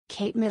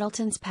Kate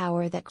Middleton's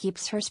power that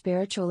keeps her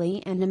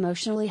spiritually and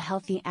emotionally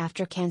healthy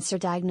after cancer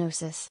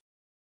diagnosis.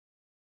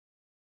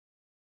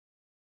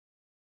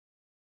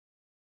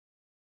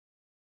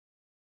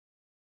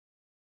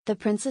 The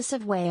Princess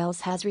of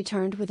Wales has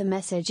returned with a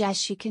message as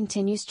she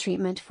continues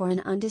treatment for an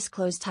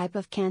undisclosed type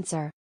of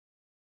cancer.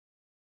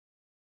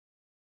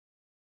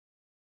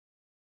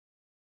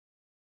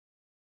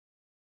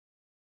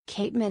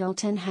 Kate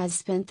Middleton has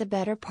spent the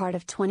better part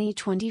of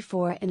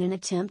 2024 in an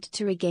attempt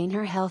to regain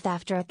her health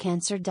after a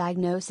cancer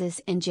diagnosis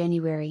in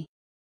January.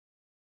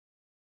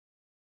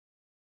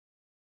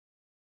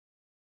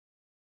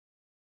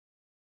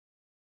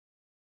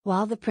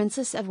 While the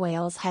Princess of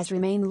Wales has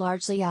remained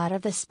largely out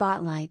of the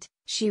spotlight,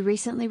 she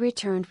recently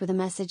returned with a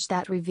message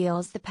that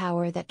reveals the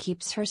power that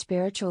keeps her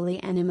spiritually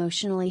and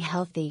emotionally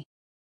healthy.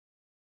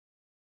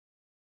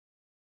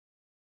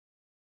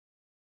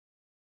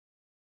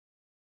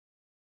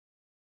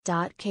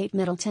 Kate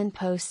Middleton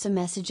posts a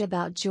message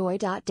about joy.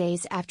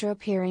 Days after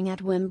appearing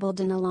at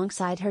Wimbledon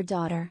alongside her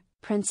daughter,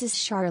 Princess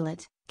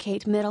Charlotte,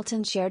 Kate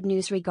Middleton shared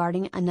news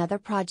regarding another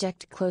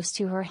project close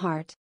to her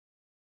heart.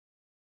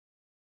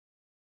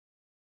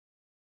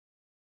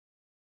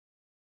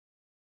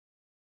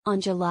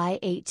 On July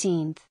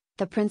 18,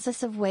 the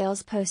Princess of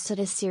Wales posted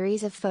a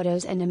series of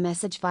photos and a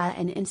message via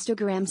an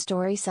Instagram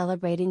story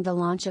celebrating the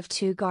launch of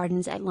 2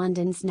 gardens at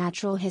London's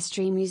Natural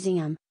History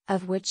Museum,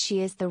 of which she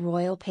is the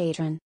royal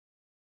patron.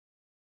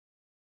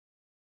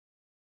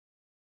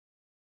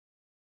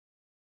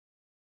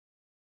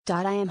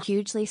 I am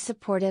hugely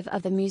supportive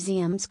of the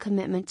museum's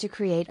commitment to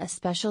create a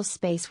special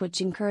space which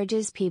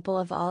encourages people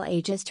of all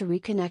ages to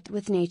reconnect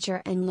with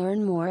nature and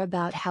learn more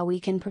about how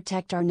we can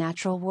protect our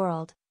natural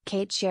world,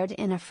 Kate shared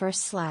in a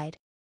first slide.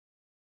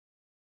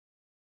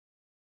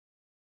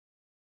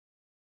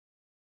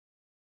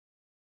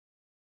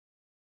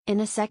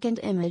 In a second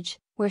image,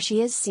 where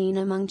she is seen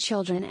among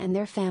children and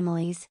their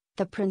families,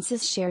 the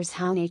princess shares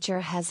how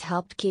nature has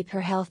helped keep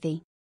her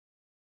healthy.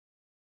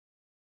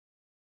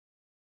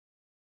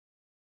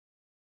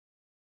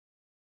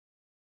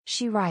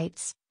 She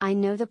writes, "I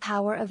know the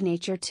power of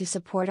nature to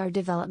support our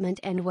development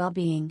and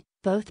well-being,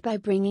 both by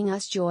bringing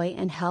us joy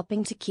and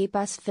helping to keep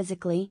us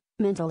physically,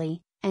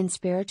 mentally, and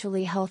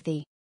spiritually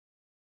healthy."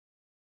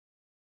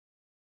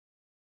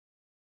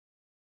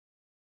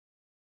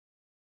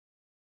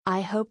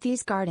 I hope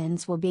these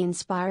gardens will be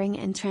inspiring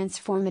and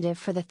transformative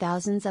for the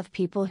thousands of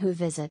people who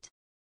visit.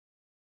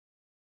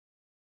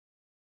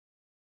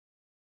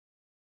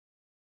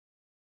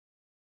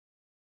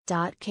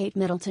 Kate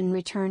Middleton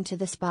returned to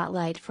the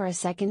spotlight for a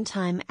second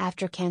time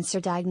after cancer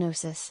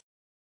diagnosis.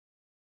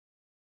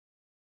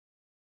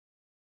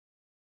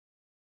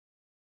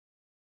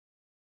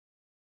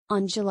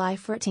 On July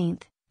 14,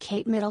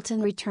 Kate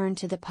Middleton returned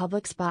to the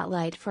public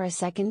spotlight for a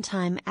second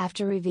time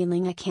after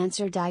revealing a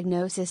cancer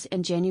diagnosis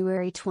in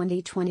January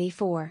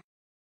 2024.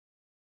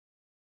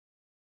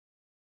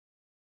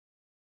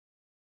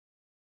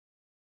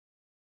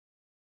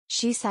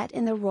 She sat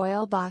in the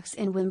royal box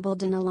in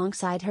Wimbledon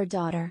alongside her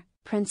daughter,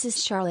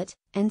 Princess Charlotte,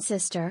 and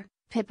sister,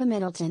 Pippa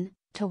Middleton,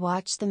 to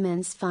watch the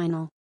men's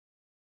final.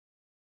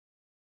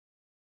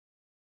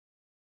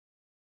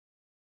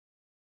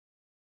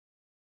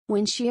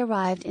 When she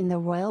arrived in the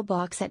royal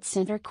box at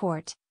Centre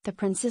Court, the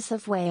Princess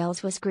of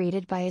Wales was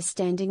greeted by a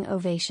standing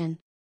ovation.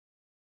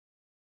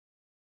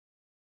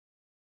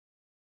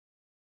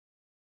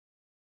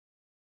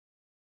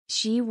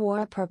 She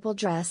wore a purple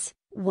dress,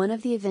 one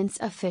of the event's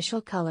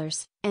official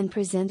colors, and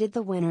presented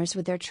the winners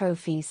with their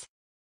trophies.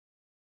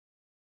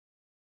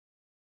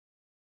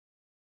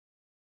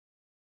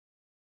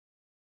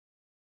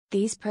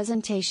 These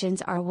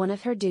presentations are one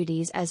of her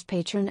duties as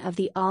patron of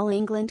the All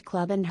England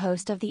Club and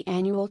host of the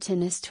annual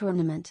tennis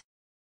tournament.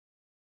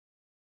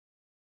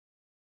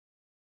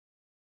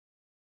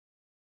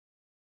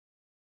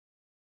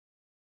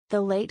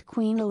 The late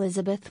Queen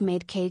Elizabeth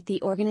made Kate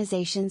the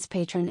organization's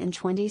patron in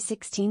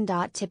 2016.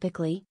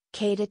 Typically,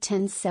 Kate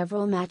attends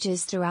several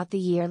matches throughout the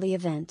yearly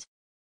event.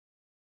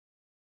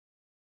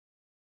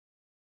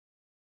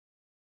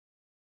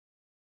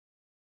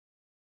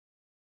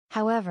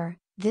 However,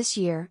 this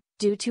year,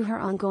 due to her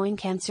ongoing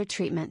cancer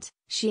treatment,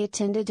 she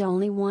attended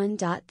only one.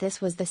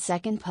 This was the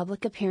second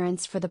public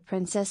appearance for the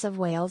Princess of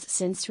Wales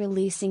since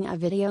releasing a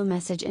video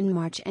message in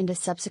March and a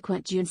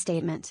subsequent June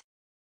statement.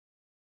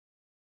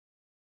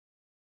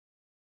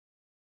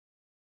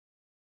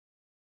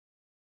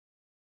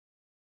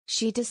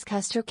 She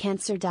discussed her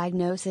cancer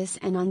diagnosis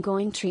and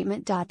ongoing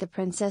treatment. The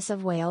Princess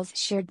of Wales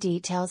shared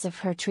details of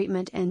her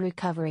treatment and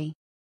recovery.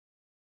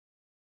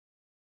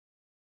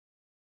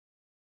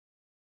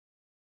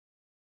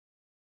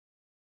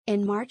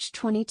 In March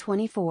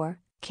 2024,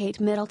 Kate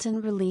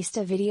Middleton released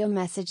a video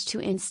message to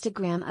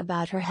Instagram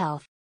about her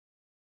health.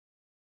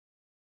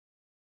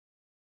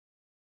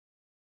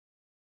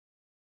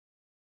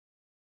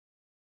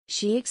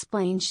 She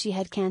explained she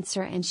had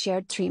cancer and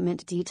shared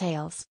treatment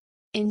details.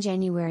 In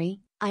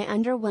January, I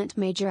underwent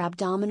major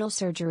abdominal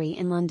surgery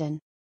in London.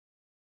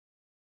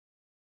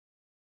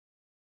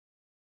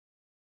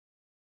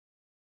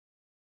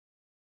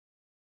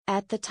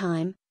 At the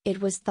time,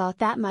 it was thought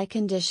that my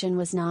condition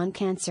was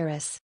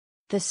non-cancerous.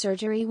 The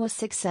surgery was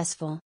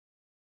successful.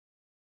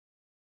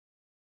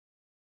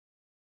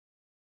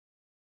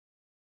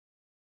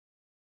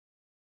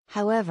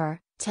 However,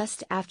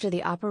 tests after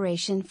the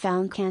operation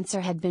found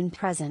cancer had been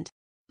present.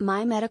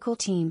 My medical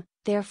team,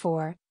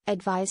 therefore,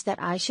 advised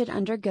that I should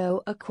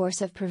undergo a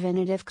course of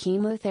preventative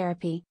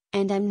chemotherapy,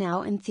 and I'm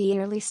now in the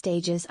early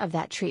stages of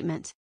that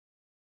treatment.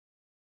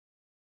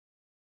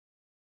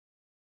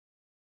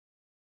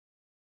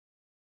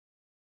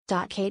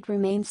 Kate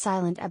remained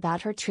silent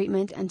about her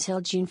treatment until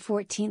June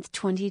 14,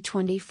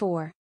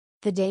 2024.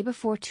 The day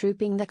before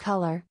Trooping the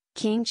Color,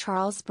 King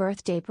Charles'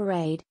 birthday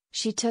parade,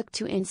 she took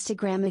to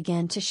Instagram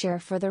again to share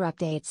further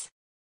updates.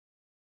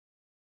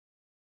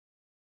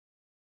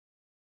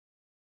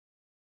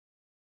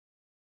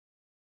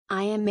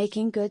 I am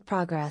making good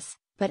progress,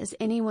 but as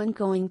anyone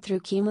going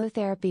through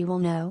chemotherapy will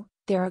know,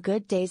 there are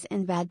good days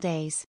and bad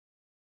days.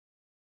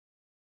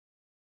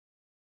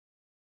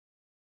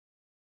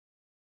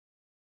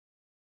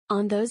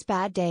 On those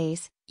bad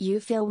days, you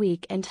feel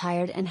weak and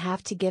tired and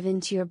have to give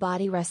in to your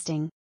body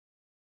resting.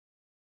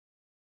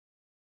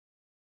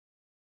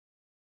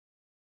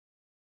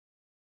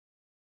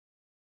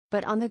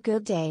 But on the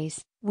good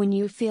days, when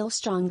you feel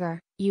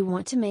stronger, you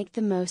want to make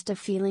the most of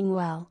feeling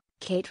well,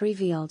 Kate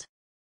revealed.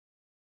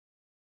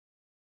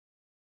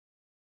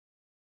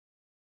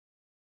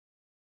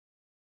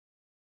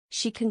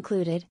 She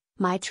concluded,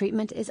 "My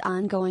treatment is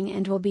ongoing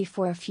and will be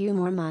for a few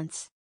more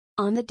months.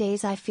 On the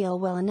days I feel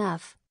well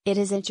enough, it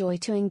is a joy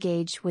to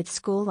engage with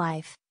school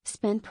life,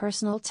 spend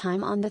personal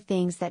time on the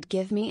things that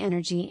give me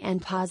energy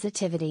and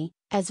positivity,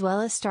 as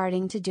well as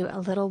starting to do a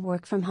little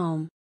work from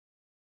home."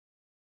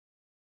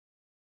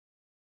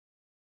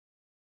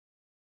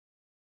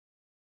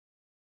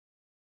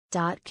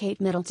 Kate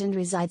Middleton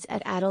resides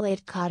at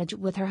Adelaide Cottage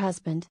with her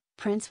husband,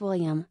 Prince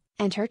William,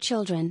 and her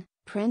children,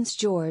 Prince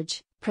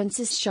George,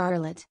 Princess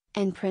Charlotte,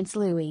 and Prince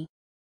Louis.